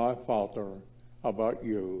before my Father about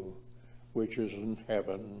you, which is in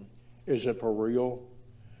heaven. Is it for real?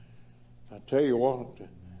 I tell you what,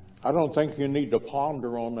 I don't think you need to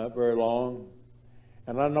ponder on that very long.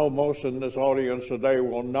 And I know most in this audience today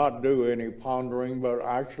will not do any pondering, but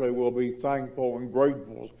actually will be thankful and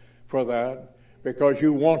grateful for that, because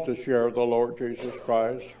you want to share the Lord Jesus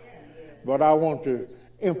Christ. But I want to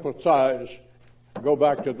emphasize, go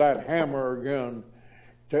back to that hammer again,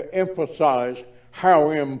 to emphasize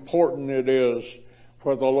how important it is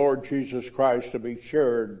for the Lord Jesus Christ to be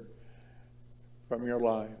shared from your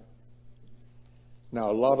life.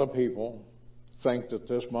 Now, a lot of people think that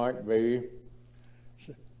this might be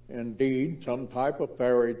indeed some type of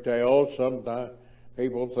fairy tale. Sometimes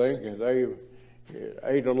people think they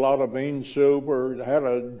ate a lot of bean soup or had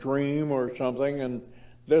a dream or something, and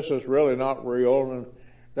this is really not real. And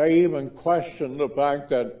they even question the fact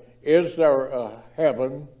that, is there a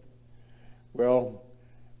heaven? Well,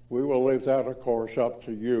 we will leave that, of course, up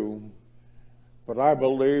to you. But I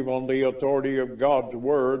believe on the authority of God's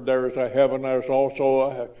Word, there's a heaven, there's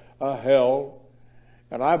also a hell.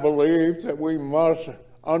 And I believe that we must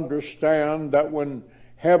understand that when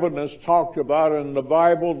heaven is talked about in the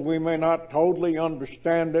Bible, we may not totally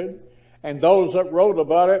understand it. And those that wrote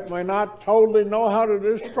about it may not totally know how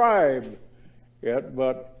to describe it.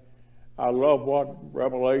 But I love what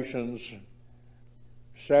Revelations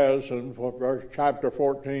says in chapter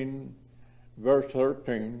 14, verse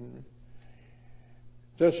 13,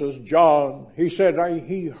 this is John. He said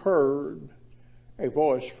he heard a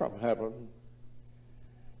voice from heaven.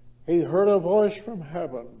 He heard a voice from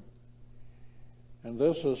heaven. And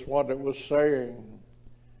this is what it was saying.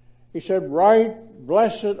 He said, "Right,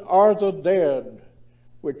 blessed are the dead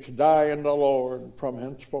which die in the Lord from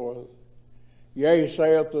henceforth. Yea,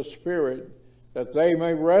 saith the Spirit, that they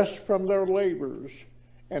may rest from their labors,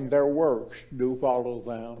 and their works do follow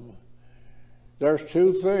them." There's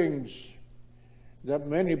two things that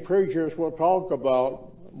many preachers will talk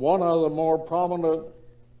about. One of the more prominent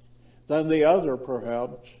than the other,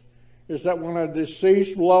 perhaps, is that when a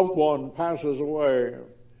deceased loved one passes away,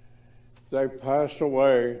 they've passed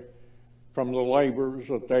away from the labors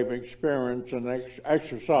that they've experienced and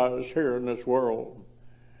exercised here in this world.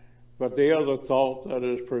 But the other thought that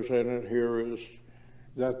is presented here is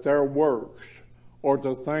that their works, or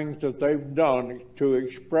the things that they've done to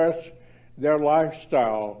express their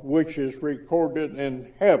lifestyle, which is recorded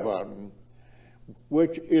in heaven,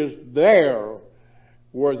 which is there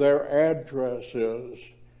where their address is,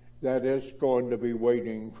 that it's going to be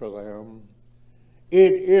waiting for them.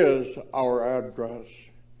 It is our address.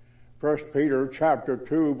 1 Peter chapter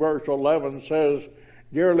 2, verse 11 says,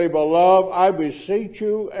 "Dearly beloved, I beseech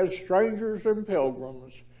you as strangers and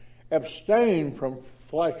pilgrims, abstain from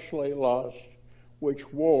fleshly lust,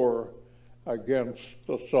 which war against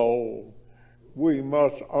the soul." We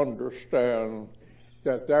must understand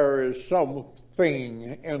that there is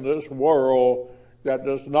something in this world that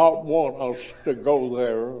does not want us to go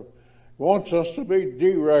there, wants us to be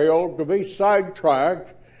derailed, to be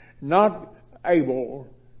sidetracked, not able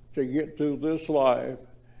to get through this life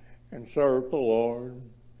and serve the Lord.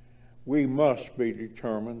 We must be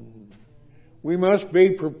determined. We must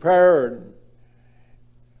be prepared.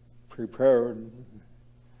 Prepared.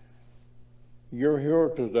 You're here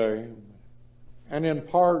today. And in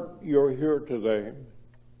part, you're here today.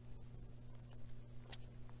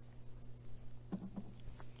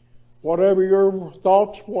 Whatever your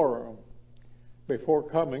thoughts were before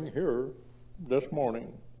coming here this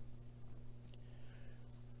morning,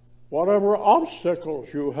 whatever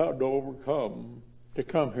obstacles you had to overcome to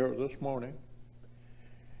come here this morning,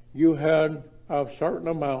 you had a certain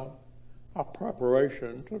amount of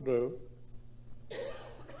preparation to do.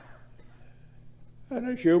 And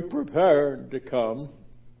as you prepared to come,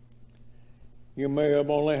 you may have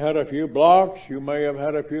only had a few blocks, you may have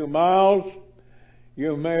had a few miles,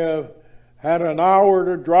 you may have had an hour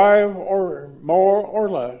to drive, or more or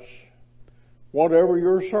less. Whatever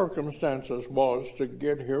your circumstances was to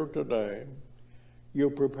get here today, you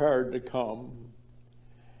prepared to come.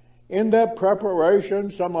 In that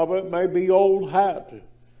preparation, some of it may be old hat.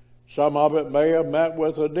 Some of it may have met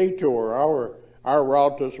with a detour. Our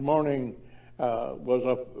route this morning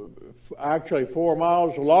was actually 4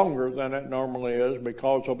 miles longer than it normally is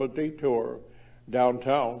because of a detour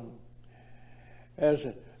downtown.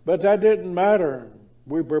 But that didn't matter.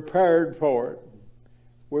 We prepared for it.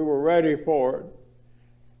 We were ready for it.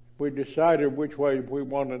 We decided which way we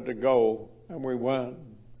wanted to go, and we went.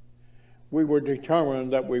 We were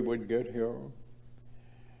determined that we would get here.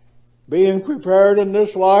 Being prepared in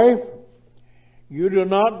this life, you do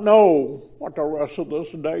not know what the rest of this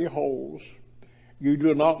day holds. You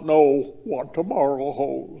do not know what tomorrow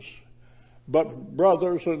holds. But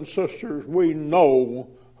brothers and sisters, we know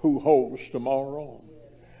who holds tomorrow.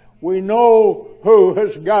 We know who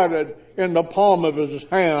has got it in the palm of his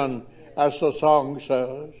hand, as the song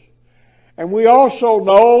says. And we also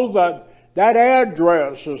know that that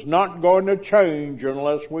address is not going to change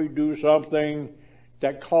unless we do something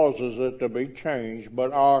that causes it to be changed.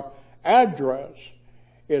 But our address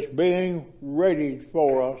is being ready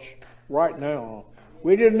for us right now.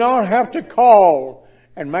 We did not have to call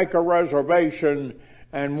and make a reservation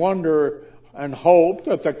and wonder and hope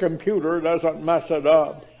that the computer doesn't mess it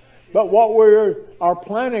up. But what we are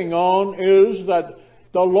planning on is that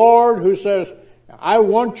the Lord, who says, I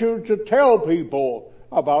want you to tell people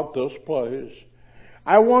about this place.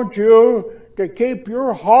 I want you to keep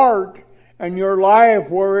your heart and your life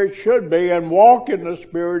where it should be and walk in the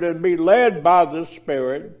Spirit and be led by the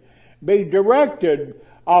Spirit. Be directed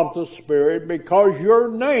of the Spirit, because your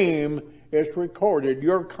name is recorded.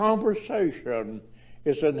 Your conversation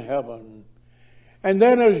is in heaven. And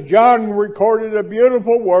then as John recorded the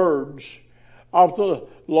beautiful words of the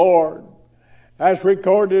Lord, as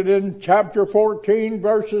recorded in chapter 14,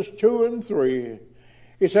 verses 2 and 3,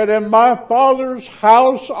 he said, "In my Father's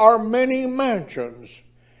house are many mansions."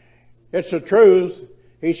 It's the truth.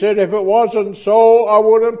 He said, if it wasn't so, I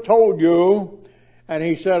would have told you. And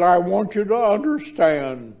He said, I want you to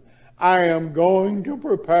understand, I am going to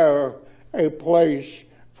prepare a place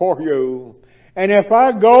for you. And if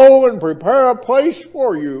I go and prepare a place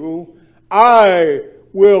for you, I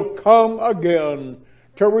will come again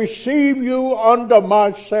to receive you unto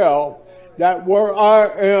myself, that where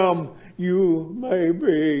I am, you may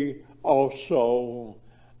be also.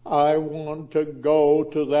 I want to go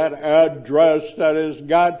to that address that has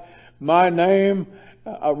got my name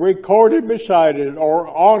recorded beside it, or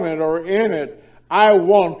on it, or in it. I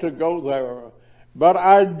want to go there. But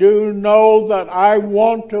I do know that I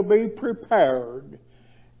want to be prepared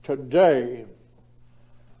today,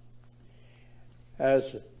 as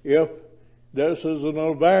if this is an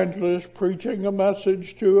evangelist preaching a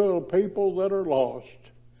message to people that are lost.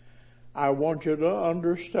 I want you to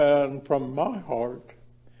understand from my heart,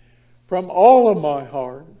 from all of my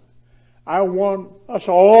heart, I want us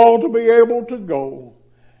all to be able to go.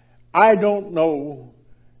 I don't know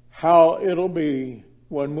how it'll be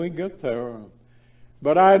when we get there,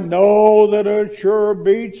 but I know that it sure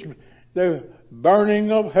beats the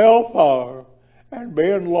burning of hellfire and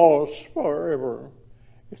being lost forever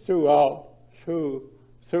throughout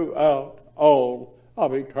all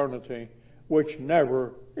of eternity, which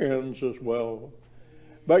never ends as well.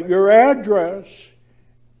 But your address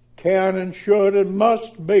can and should and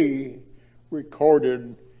must be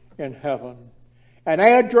recorded in heaven. An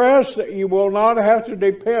address that you will not have to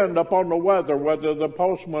depend upon the weather, whether the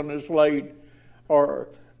postman is late or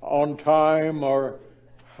on time or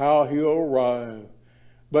how he'll arrive.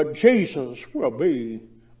 But Jesus will be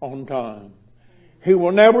on time. He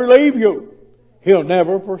will never leave you. He'll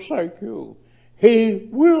never forsake you. He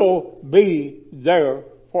will be there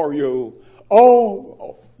for you.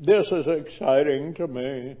 Oh, this is exciting to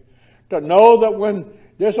me, to know that when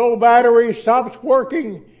this old battery stops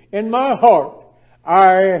working in my heart,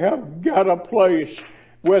 I have got a place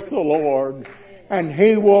with the Lord. And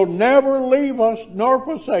He will never leave us nor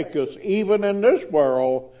forsake us, even in this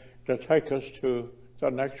world, to take us to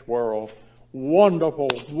the next world. Wonderful,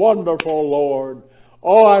 wonderful Lord.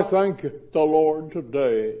 Oh, I thank the Lord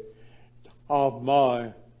today of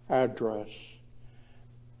my address.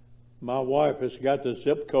 My wife has got the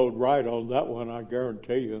zip code right on that one, I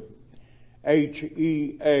guarantee you.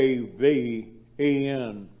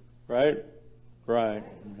 Heaven, right? Right.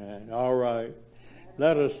 All right.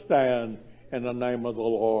 Let us stand in the name of the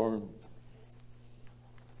Lord.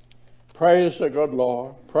 Praise the good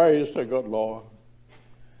Lord. Praise the good Lord.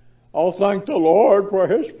 Oh, thank the Lord for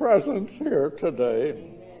His presence here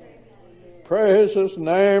today. Praise His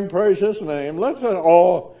name. Praise His name. Let's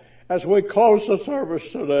all, as we close the service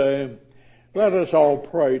today, let us all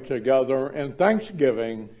pray together in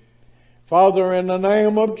thanksgiving. Father, in the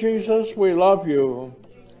name of Jesus, we love You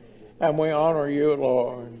and we honor You,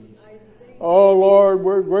 Lord. Oh, Lord,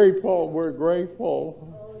 we're grateful. We're grateful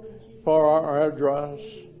for our address.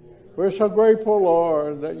 We're so grateful,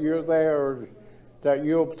 Lord, that You're there, that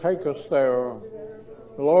You'll take us there.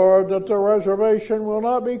 Lord, that the reservation will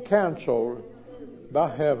not be canceled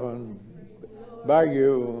by heaven, by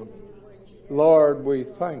You. Lord, we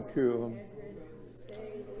thank You.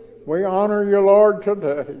 We honor You, Lord,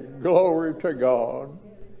 today. Glory to God.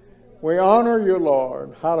 We honor You,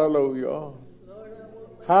 Lord. Hallelujah.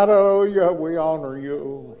 Hallelujah. We honor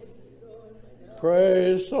You.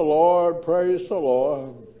 Praise the Lord. Praise the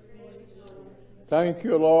Lord. Thank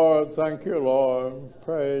You, Lord. Thank You, Lord.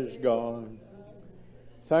 Praise God.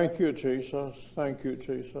 Thank You, Jesus. Thank You,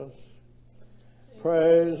 Jesus.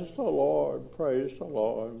 Praise the Lord. Praise the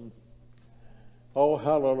Lord. Oh,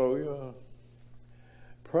 hallelujah.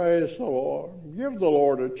 Praise the Lord. Give the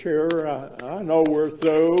Lord a cheer. I know we're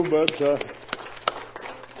through, but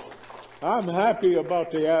I'm happy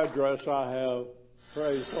about the address I have.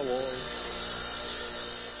 Praise the Lord.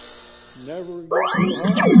 Never get too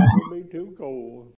hot, never be too cold.